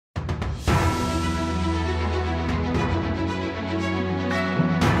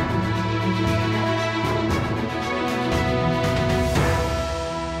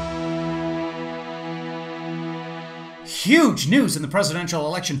Huge news in the presidential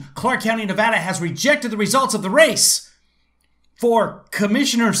election. Clark County, Nevada has rejected the results of the race for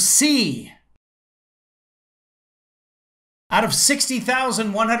Commissioner C. Out of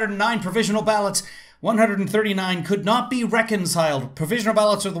 60,109 provisional ballots, 139 could not be reconciled. Provisional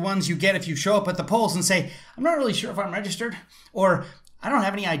ballots are the ones you get if you show up at the polls and say, I'm not really sure if I'm registered, or I don't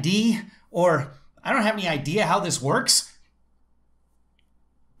have any ID, or I don't have any idea how this works.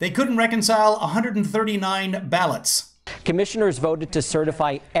 They couldn't reconcile 139 ballots. Commissioners voted to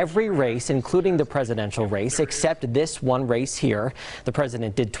certify every race, including the presidential race, except this one race here. The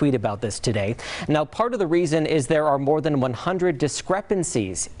president did tweet about this today. Now, part of the reason is there are more than 100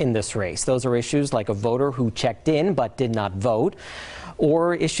 discrepancies in this race. Those are issues like a voter who checked in but did not vote,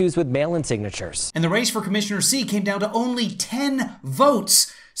 or issues with mail-in signatures. And the race for Commissioner C came down to only 10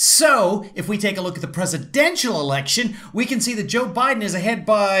 votes. So, if we take a look at the presidential election, we can see that Joe Biden is ahead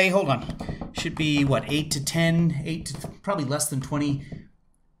by, hold on, should be, what, 8 to 10, probably less than 20,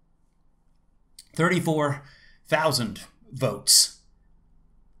 34,000 votes.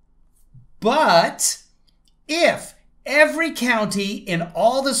 But if every county in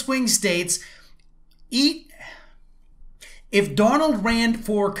all the swing states, if Donald ran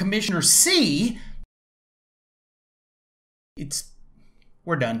for Commissioner C,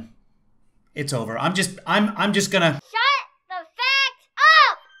 we're done. It's over. I'm just gonna